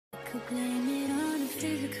could blame it on the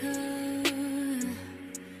physical.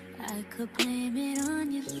 I could blame it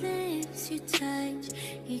on your lips, your touch,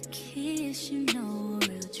 your kiss, you know,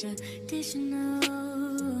 real traditional.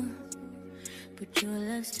 But your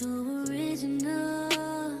love's too original.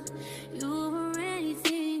 You were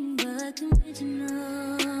anything but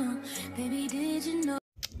conventional. Baby, did you know?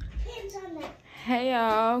 Hey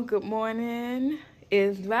y'all, good morning.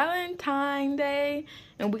 It's Valentine's Day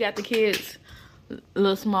and we got the kids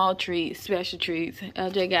little small treats, special treats.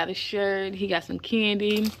 LJ got a shirt, he got some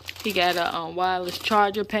candy, he got a wireless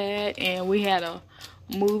charger pad, and we had a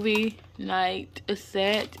movie night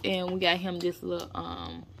set, and we got him this little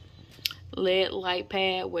LED light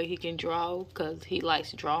pad where he can draw because he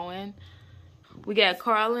likes drawing. We got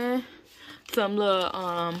Carlin some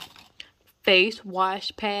little face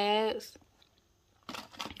wash pads.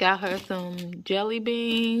 Got her some jelly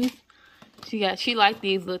beans. She liked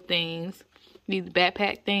these little things. These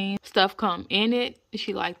backpack things. Stuff come in it.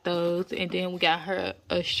 She liked those. And then we got her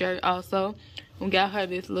a shirt also. We got her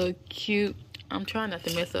this little cute, I'm trying not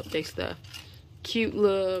to mess up their stuff, cute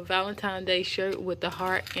little Valentine's Day shirt with the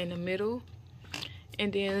heart in the middle.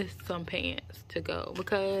 And then some pants to go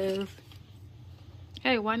because,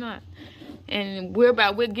 hey, why not? And we're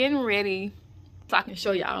getting ready so I can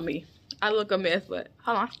show y'all me. I look a mess, but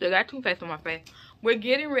hold on, I still got toothpaste on my face. We're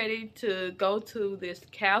getting ready to go to this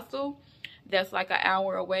castle that's like an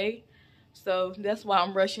hour away. So that's why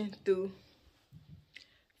I'm rushing through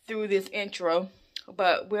this intro.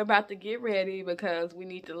 But we're about to get ready because we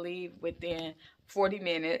need to leave within 40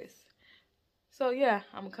 minutes. So yeah,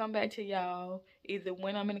 I'm gonna come back to y'all either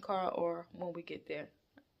when I'm in the car or when we get there.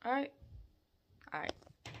 All right? All right.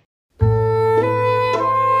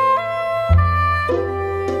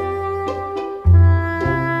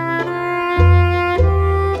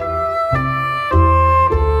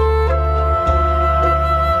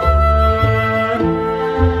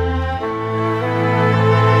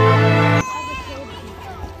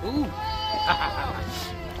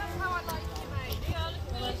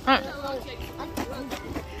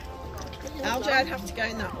 LJ, I'd have to go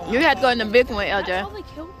in that one. You have to go in the big one, LJ.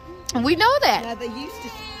 We know that. No, they didn't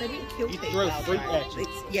kill people. Throw fruit at you.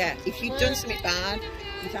 Yeah, if you'd done something bad,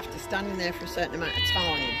 you'd have to stand in there for a certain amount of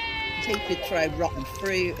time. He could throw rotten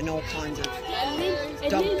fruit and all kinds of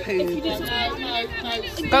dog poo.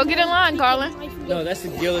 Go get in line, Carlin. No, that's the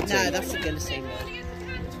guillotine. No, that's the guillotine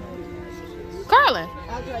one. Carlin.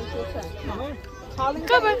 LJ, it's your turn. Come on. Carlin,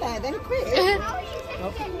 Come go on. in there, then quick.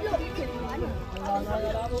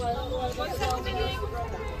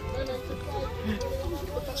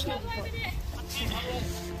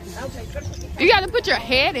 You got to put your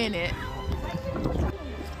head in it.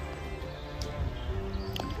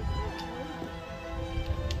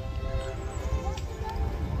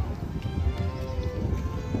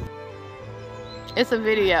 It's a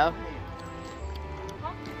video.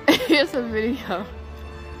 It's a video.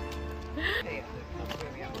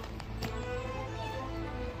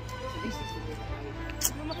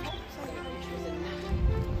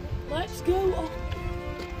 Let's go up.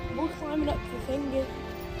 We're climbing up the thing. We're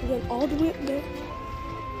going all the way up there.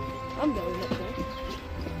 I'm going up there.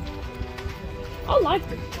 I like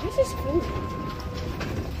this. This is cool.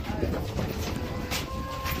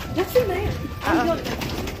 What's in there? I'm going.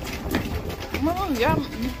 Come on, y'all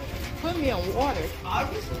put me on water.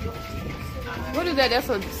 What is that? That's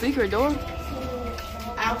a secret door?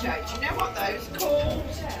 LJ, do you know what those are called?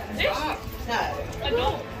 This? No. A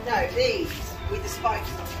door. No, these with the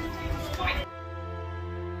spikes on them.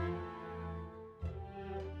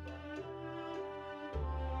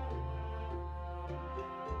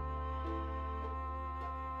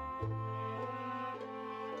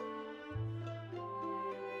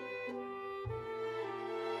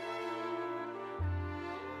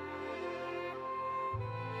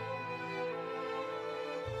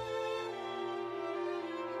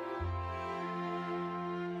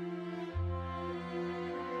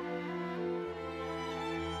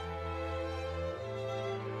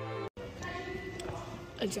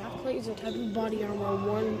 A jackplate is a type of body armor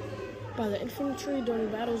worn by the infantry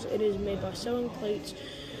during battles. It is made by sewing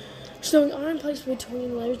iron plates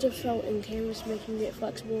between layers of felt and canvas, making it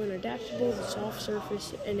flexible and adaptable. The soft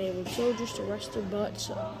surface enabled soldiers to rest the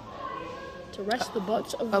butts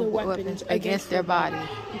of their weapons against their body.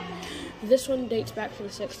 This one dates back to the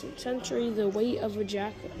 16th century. The weight of a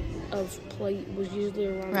jack of plate was usually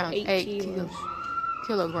around 8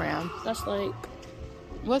 kilograms. That's like,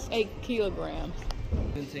 what's 8 kilograms?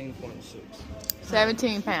 17.6.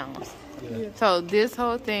 17 pounds. Yeah. So this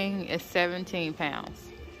whole thing is 17 pounds.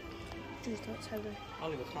 That's heavy.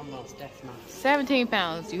 Oliver Cromwell's death mask. 17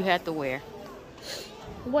 pounds you have to wear.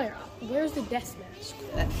 Where's the death mask?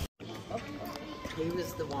 He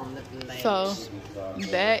was the one that led. So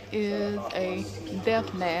that is a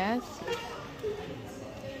death mask.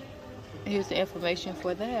 Here's the information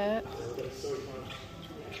for that.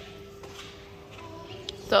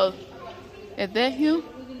 So, is that him?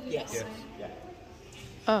 Yes.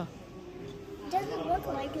 Oh. Doesn't look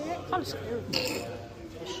like it. I'm scared.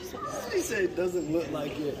 She said it doesn't look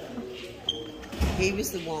like it. He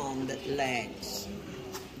was the one that led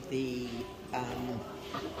the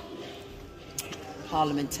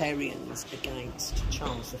parliamentarians against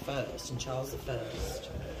Charles I, and Charles I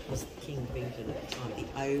was the King of England at the time,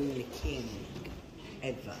 the only king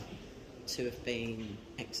ever to have been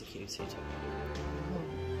executed.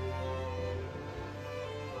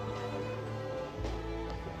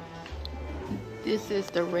 This is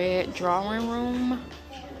the red drawing room.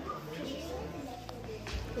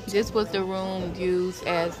 This was the room used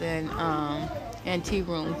as an antique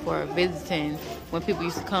room for visiting when people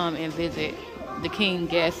used to come and visit the king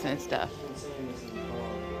guests and stuff.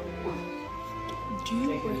 Do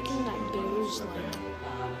you reckon that there's like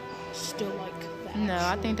still like that? No,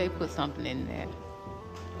 I think they put something in there.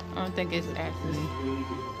 I don't think it's actually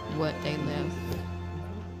what they left.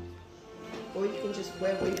 Or you can just,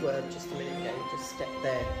 where we were just a minute ago, just step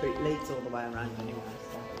there, but it leads all the way around anyway.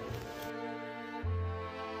 So.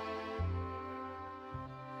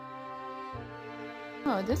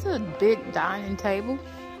 Oh, this is a big dining table.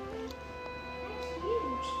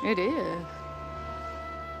 It is.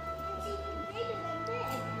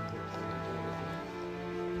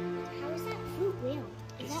 How is that fruit real?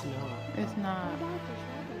 It's not. It's not.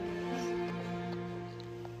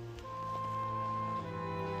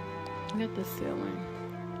 Look at the ceiling.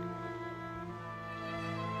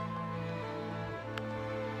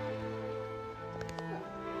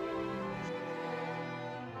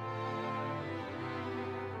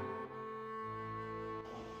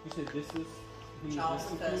 You said this is Charles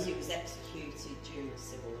I was executed during the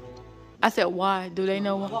Civil War. I said, why? Do they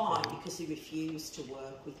know why? Why? Because he refused to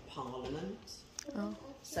work with Parliament. Oh.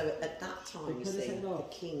 So at that time, you see, the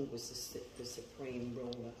king was the supreme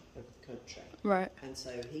ruler of the country. Right. And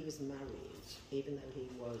so he was married, even though he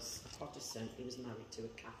was a Protestant, he was married to a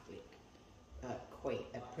Catholic queen,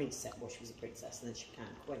 a princess. Well, she was a princess, and then she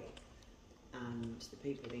became queen. And the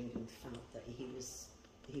people of England felt that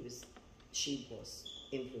she was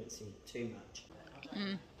influencing too much.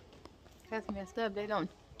 That's messed up. They don't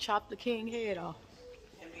chop the king head off.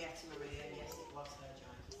 Henrietta Maria, yes, it was her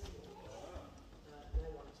giant.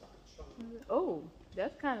 Oh,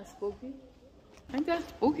 that's kind of spooky. Ain't that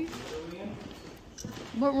spooky?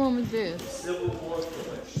 What room is this?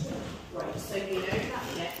 Right, so you know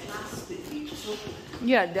that death mask that you took?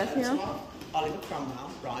 Yeah, that's him. Oliver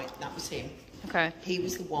Cromwell, right, that was him. Okay. He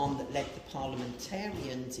was the one that led the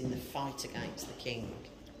parliamentarians in the fight against the king.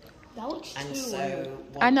 That looks And too so, weird.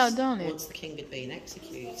 I know, don't it? once the king had been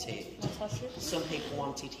executed, some people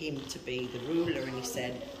wanted him to be the ruler, and he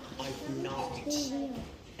said, I've not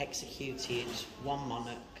executed one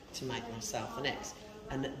monarch to make myself the next.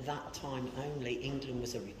 And at that time only, England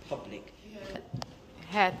was a republic.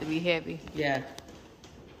 Had to be heavy. Yeah.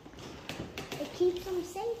 It keeps them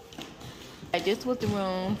safe. This was the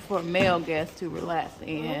room for male guests to relax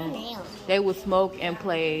in. Male. They would smoke and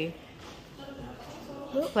play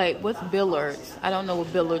what's billiards? I don't know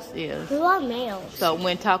what billiards is. Who are males? So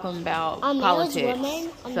when talking about Are males politics,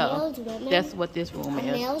 women? Are so males women? that's what this room Are is.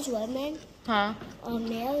 males women? Huh? Are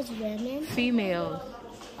males women? Females,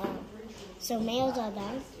 So males are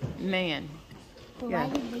them? man. But Yeah.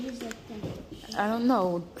 why do boys look like them? I don't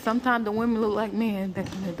know. Sometimes the women look like men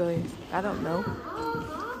back in the days. I don't know.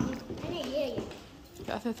 I didn't hear you.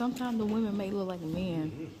 I said sometimes the women may look like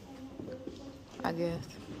men. I guess.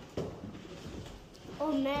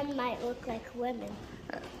 Or men might look like women.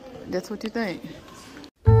 That's what you think.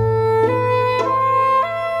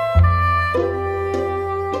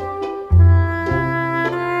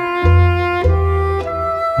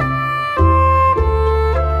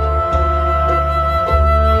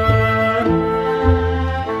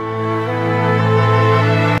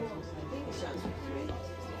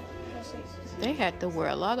 They had to wear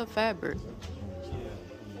a lot of fabric.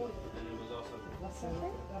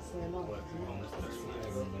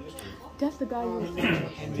 That's the guy you were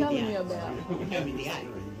telling me about. Henry VIII.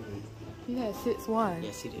 He had 6 wives.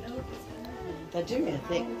 Yes, he did. They do, I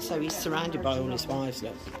think. So he's surrounded by all his wives,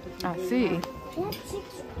 look. I see. He had 6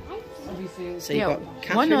 wives. So you've got One of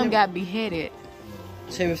Catherine them got beheaded.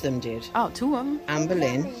 2 of them did. Oh, 2 of them? Anne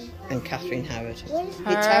Boleyn and Catherine Howard.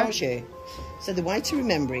 Her. It tells you. So the way to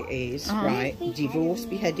remember it is, right, divorced,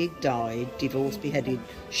 beheaded, died, divorced, beheaded,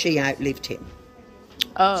 she outlived him.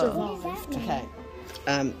 Oh. survived. Okay.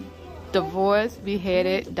 Divorced,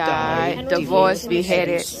 beheaded, died. Died, Divorced,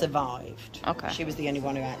 beheaded. survived. Okay. She was the only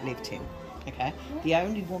one who outlived him. Okay. The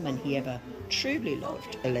only woman he ever truly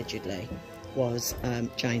loved, allegedly, was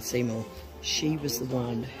Jane Seymour. She was the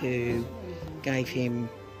one who gave him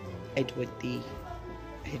Edward,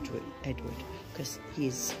 because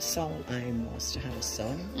his sole aim was to have a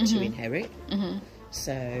son to inherit.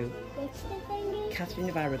 So Catherine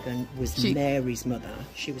of Aragon was Mary's mother.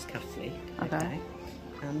 She was Catholic. Okay.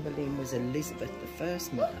 Anne Boleyn was Elizabeth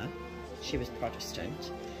I's mother. She was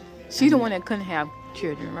Protestant. She's the one that couldn't have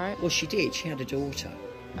children, right? Well, she did. She had a daughter,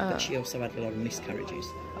 but she also had a lot of miscarriages.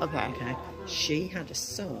 Okay. She had a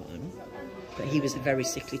son, but he was a very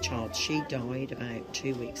sickly child. She died about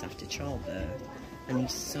 2 weeks after childbirth, and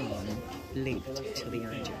his son lived till the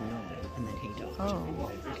age of 9, and then he died.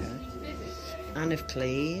 Oh. Okay. Anne of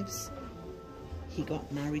Cleves, he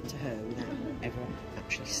got married to her without ever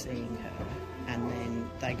actually seeing her, and then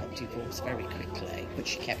they got divorced very quickly, but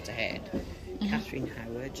she kept her head. Catherine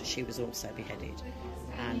Howard, she was also beheaded,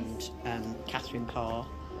 and Catherine Parr,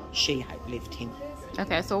 she outlived him.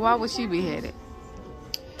 Okay, so why was she beheaded?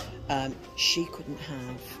 She couldn't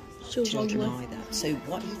have children either. So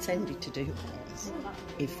what he tended to do was,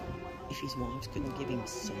 if his wives couldn't give him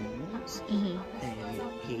sons, then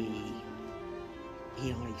he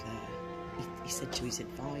said to his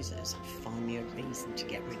advisors, find me a reason to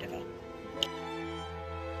get rid of her.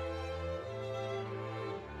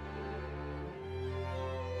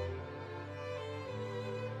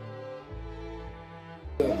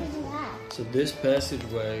 So this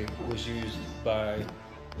passageway was used by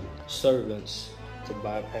servants to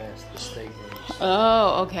bypass the staterooms.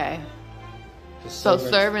 Oh, okay. The So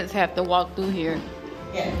servants have to walk through here.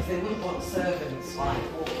 Yeah, because they wouldn't want servants like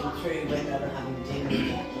walking through when they were having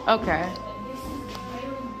dinner. Okay.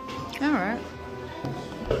 All right.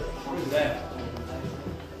 What is that?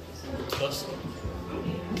 Custom.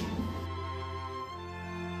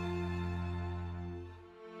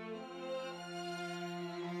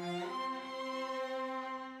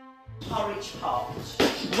 Porridge pot.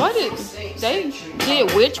 What is they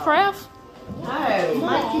did witchcraft? No,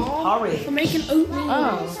 making porridge. For making oatmeal.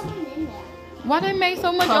 Oh. Why they make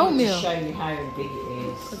so much Come oatmeal? to show you how big it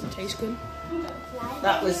is. Does it taste good?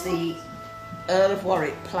 That was the Earl of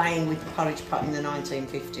Warwick playing with the porridge pot in the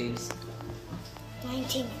 1950s.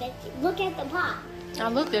 1950. Look at the pot. I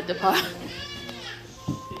looked at the pot.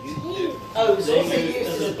 Oh, it was also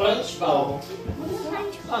used as a punch bowl.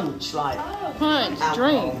 Punch, like Punch, alcohol.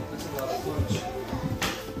 drink.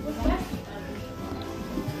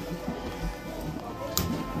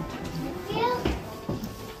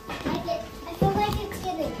 I feel like it's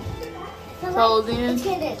getting. Frozen. It's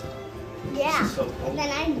getting. Yeah. And then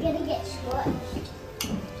I'm gonna get squished.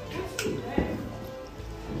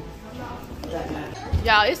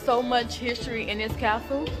 Y'all, it's so much history in this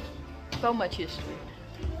castle. So much history.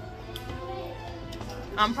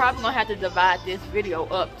 I'm probably gonna have to divide this video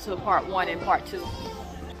up to part 1 and part 2.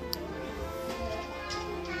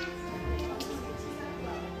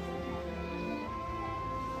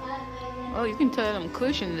 Oh, you can tell them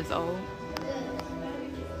cushion is old.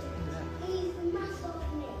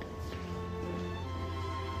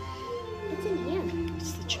 It's in here.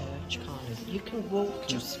 It's the church, kind of. You can walk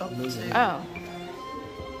just up to. Oh.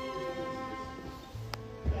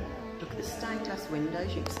 Look at the stained glass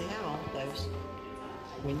windows. You can see how old those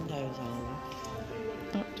windows are.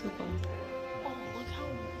 Oh, too far.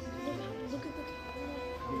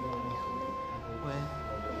 Where?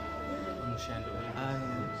 On the chandelier.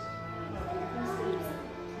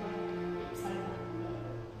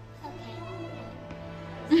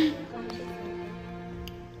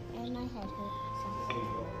 And my head hurts.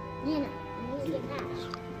 Nana, move your ass.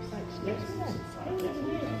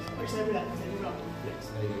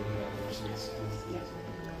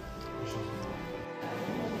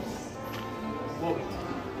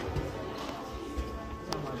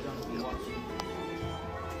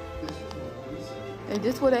 Is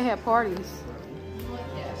this where they have parties?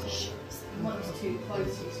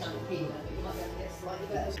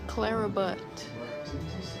 Clara Butt,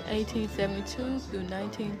 1872 through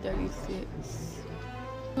 1936.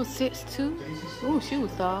 She was 6'2". Oh, she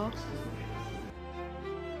was tall.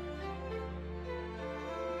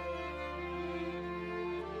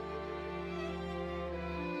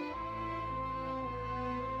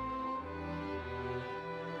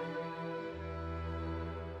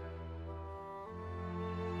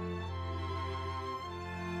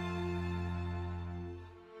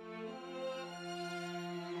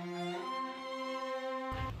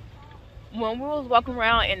 When we was walking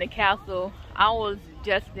around in the castle, I was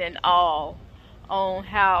just in awe on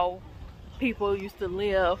how people used to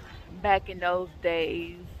live back in those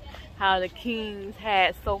days, how the kings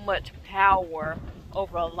had so much power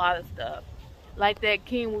over a lot of stuff. Like that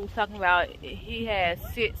king we was talking about, he had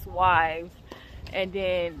 6 wives, and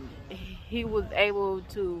then he was able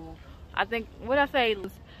to, I think, what I say,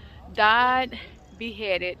 died,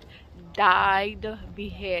 beheaded, died,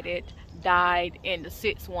 beheaded, died, and the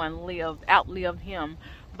 6th one outlived him.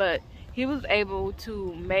 But he was able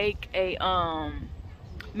to make a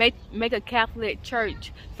make a Catholic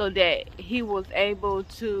church so that he was able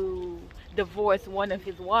to divorce one of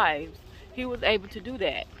his wives. He was able to do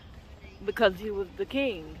that because he was the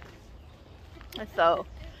king. And so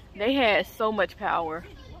they had so much power.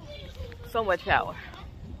 So much power.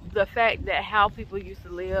 The fact that how people used to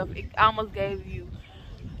live, it almost gave you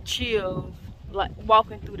chills like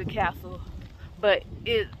walking through the castle. But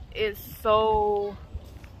it is so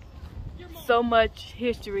much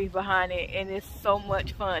history behind it, and it's so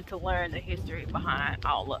much fun to learn the history behind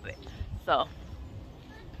all of it. So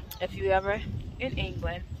if you ever in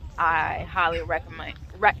England, I highly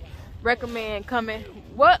recommend coming.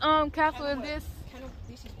 What castle is this?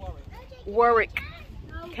 This is Warwick. Warwick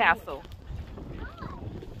Castle.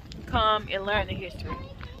 Come and learn the history.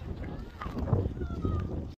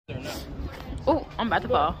 Oh, I'm about to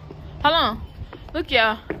fall. Hold on. Look,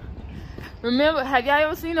 y'all. Remember, have y'all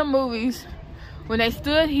ever seen the movies when they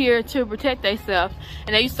stood here to protect themselves,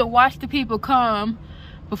 and they used to watch the people come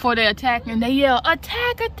before they attack, and they yell,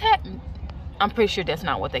 attack, attack. I'm pretty sure that's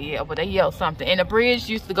not what they yell, but they yell something. And the bridge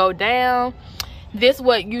used to go down. This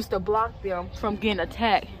what used to block them from getting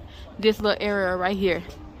attacked. This little area right here.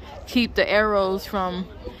 Keep the arrows from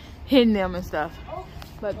hitting them and stuff.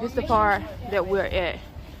 But this is the part that we're at.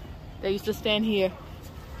 They used to stand here.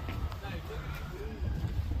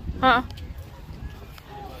 Huh?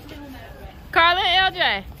 Carla and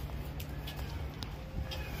LJ.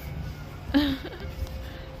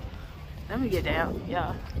 Let me get down,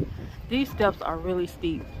 y'all. These steps are really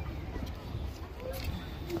steep.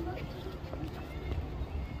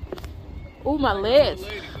 Oh, my legs.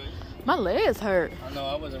 My legs hurt. I know,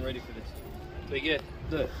 I wasn't ready for this. But yeah,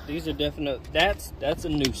 look, these are definite. That's a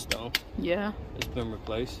new stone. Yeah. It's been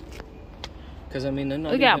replaced. Cause I mean, they're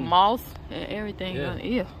not. We got moss and everything on it.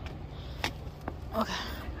 Yeah. Okay.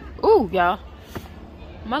 Ooh, y'all.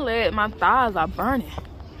 My thighs are burning.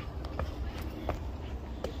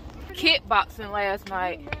 Kickboxing last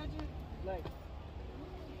night.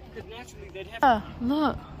 Because naturally they'd have.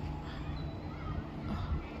 Look.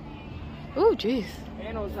 Ooh, jeez.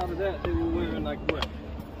 And on top of that, they were wearing like what?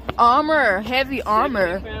 Armor, heavy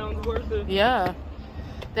armor. 70 pounds worth of. Yeah.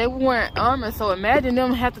 They were wearing armor, so imagine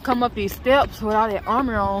them have to come up these steps with all that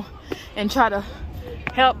armor on and try to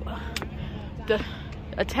help the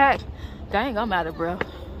attack. Dang, I'm out of breath.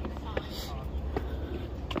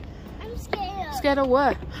 I'm scared. Scared of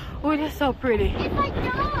what? Oh, that's so pretty. If I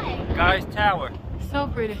die. Guy's Tower. So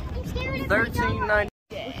pretty. I'm scared if I die. $13.90.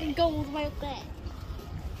 We can go all the way up there.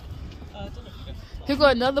 Here go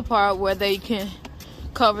another part where they can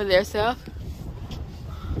cover themselves.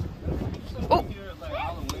 Oh.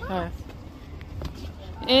 Right.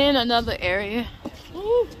 In another area.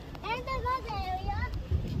 And another area.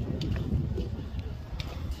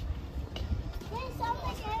 There's so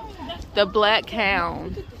much area. The Black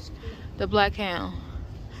Hound. The Black Hound.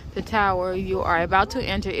 The tower you are about to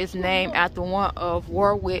enter is named after one of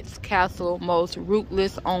Warwick's castle most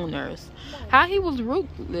ruthless owners. How he was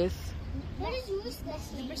ruthless? What is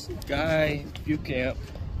ruthless? Guy, you camp.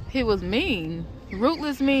 He was mean.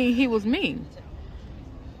 Ruthless mean he was mean.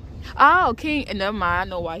 Oh, King. Never mind. I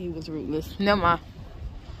know why he was ruthless. Never mind.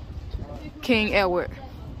 King Edward.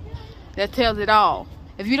 That tells it all.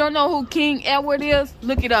 If you don't know who King Edward is,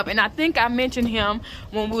 look it up. And I think I mentioned him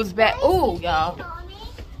when we was back. Ooh, y'all.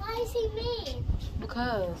 Why is he mean?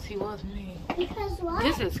 Because he was mean. Because what?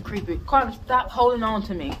 This is creepy. Carter, stop holding on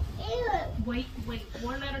to me. Ew. Wait,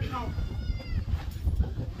 one at a time.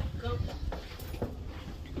 Go.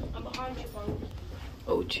 I'm behind you, bro.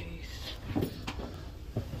 Oh, jeez.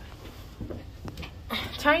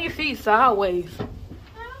 Turn your feet sideways.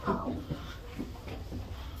 Oh.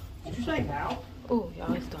 Did you say how? Oh,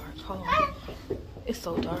 y'all, it's dark. Hold on. It's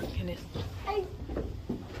so dark in this.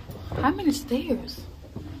 How many stairs?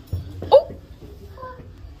 Oh!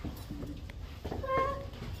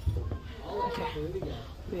 Okay.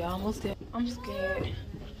 We almost there. I'm scared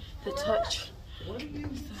to touch. What are you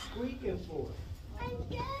squeaking for? I'm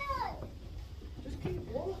scared. Just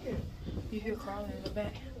keep walking. You hear crawling in the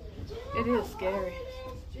back. It is scary.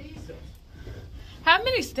 Jesus. How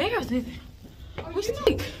many stairs is it? We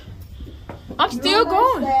stick. I'm still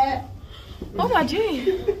going. Oh my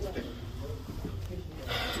gee.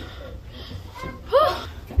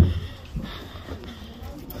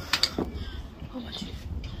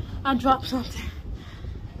 I dropped something.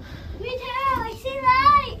 Me too. I see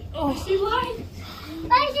light. Oh, See light?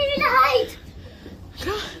 I see light.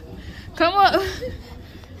 come up.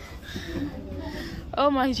 Oh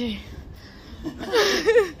my G. You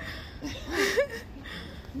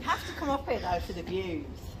have to come up here though for the views.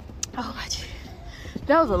 Oh my G.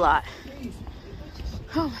 That was a lot.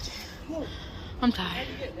 Oh my G. I'm tired.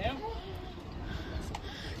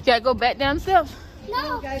 Gotta go back down the steps.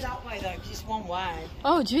 No. Go that way though, 'cause it's one way.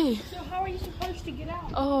 Oh gee. So how are you supposed to get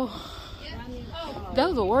out? Oh. That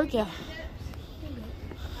was a workout.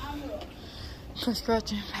 For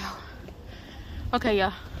stretching power. Okay,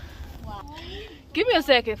 y'all. Give me a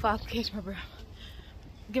second if I can catch my breath.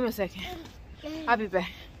 Give me a second. I'll be back.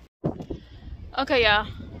 Okay, y'all.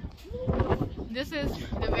 This is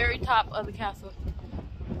the very top of the castle.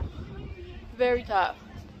 Very top.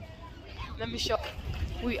 Let me show.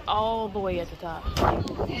 We all the way at the top.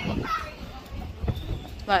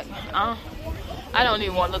 Like, I don't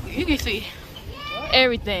even want to look. You can see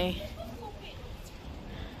everything.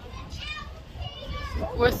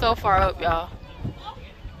 We're so far up, y'all.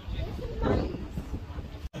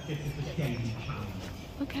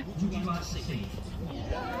 Okay.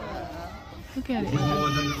 Look at it. More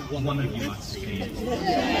than one of you might see.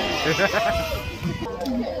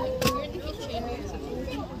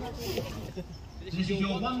 This is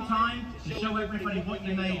your one time to show everybody what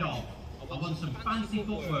you're made of. I want some fancy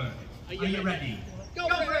footwork. Are you ready? Go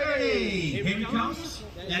ready! Here he comes.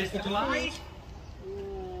 There's the glide.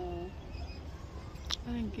 I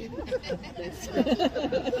didn't get it.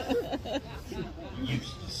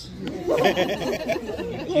 Useless. You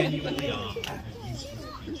genuinely are a useless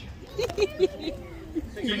creature.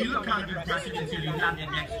 So you look kind of impressive until you landed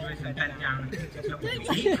next to it and bent down and picked it up with your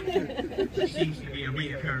beak, which seems to be a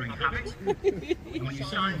reoccurring habit. And when you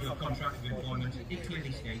signed your contract of employment, it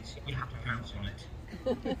clearly states you have to pounce on it.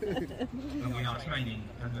 And we are training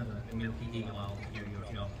another Milky Eagle Owl to do your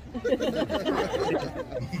job.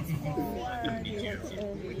 Don't be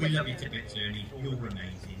joking. We love you to bits, Ernie. You're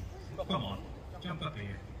amazing. Come on, jump up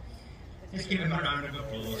here. Let's give him a round of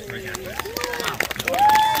applause for his efforts.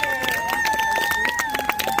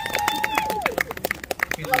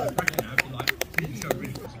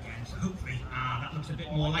 So hopefully, that looks a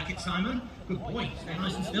bit more like it, Simon. Good boy. Stay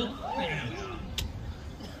nice and still. There we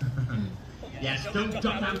are. Yes, don't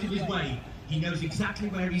duck out of his way. He knows exactly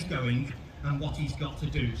where he's going and what he's got to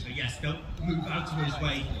do. So yes, don't move out of his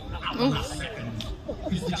way at the last second,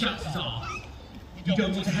 because the chances are you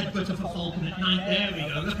don't want to headbutt off a falcon at night. There we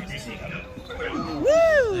go. Look at this. Here we go.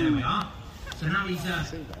 There we are. So now he's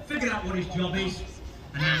figured out what his job is,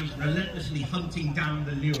 and now he's relentlessly hunting down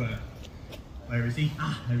the lure. Where is he?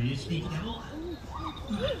 Ah, there he is, sneaky devil.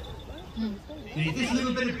 See, this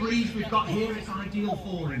little bit of breeze we've got here, it's ideal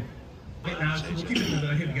for him. Get round, so we'll give it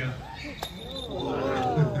another. Here we go.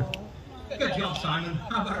 Good job, Simon.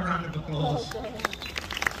 How about a round of applause?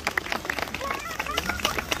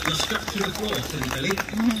 You're stuck to the floor, silly Billy.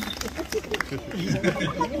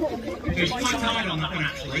 He's quite tired on that one,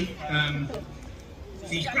 actually. So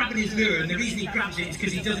he's grabbing his lure, and the reason he grabs it is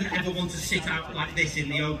because he doesn't ever want to sit out like this in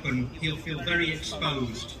the open. He'll feel very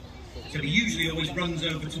exposed. So he usually always runs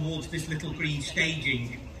over towards this little green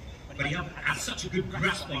staging. But he had such a good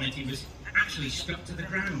grasp on it, he was actually stuck to the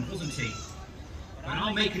ground, wasn't he? But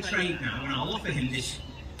I'll make a trade now, and I'll offer him this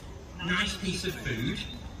nice piece of food.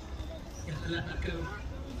 You have to let that go.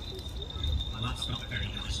 Well, that's not very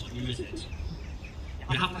nice of you, is it?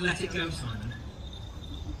 You have to let it go, Simon.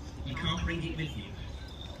 You can't bring it with you.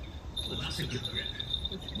 Well, that's a good grip.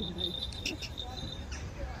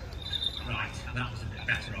 Right, that was a bit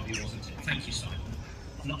better of you, wasn't it? Thank you, Simon.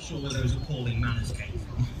 I'm not sure where those appalling manners came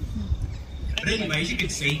from. But anyway, as you can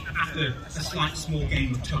see, after a slight small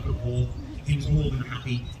game of tug of war, he was more than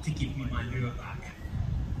happy to give me my lure back.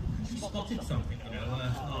 He spotted something, you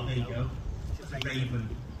know. Oh, there you go. It's a raven.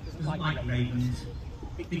 Doesn't like ravens.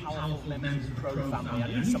 Big, powerful members of the crow family. I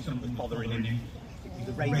knew something was bothering him.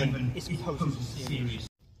 The raven is supposed to be serious.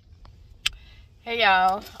 Hey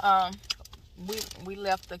y'all, we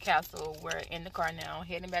left the castle. We're in the car now,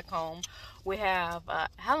 heading back home. We have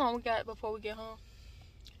how long we got before we get home?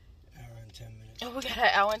 Hour and 10 minutes. We got an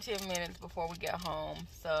hour and 10 minutes before we get home.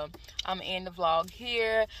 So I'm gonna end the vlog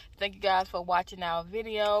here. Thank you guys for watching our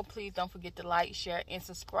video. Please don't forget to like, share, and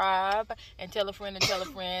subscribe, and tell a friend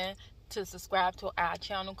to subscribe to our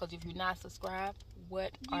channel, because if you're not subscribed,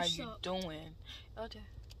 what are you doing? Okay.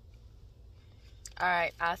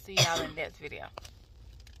 Alright, I'll see y'all in the next video.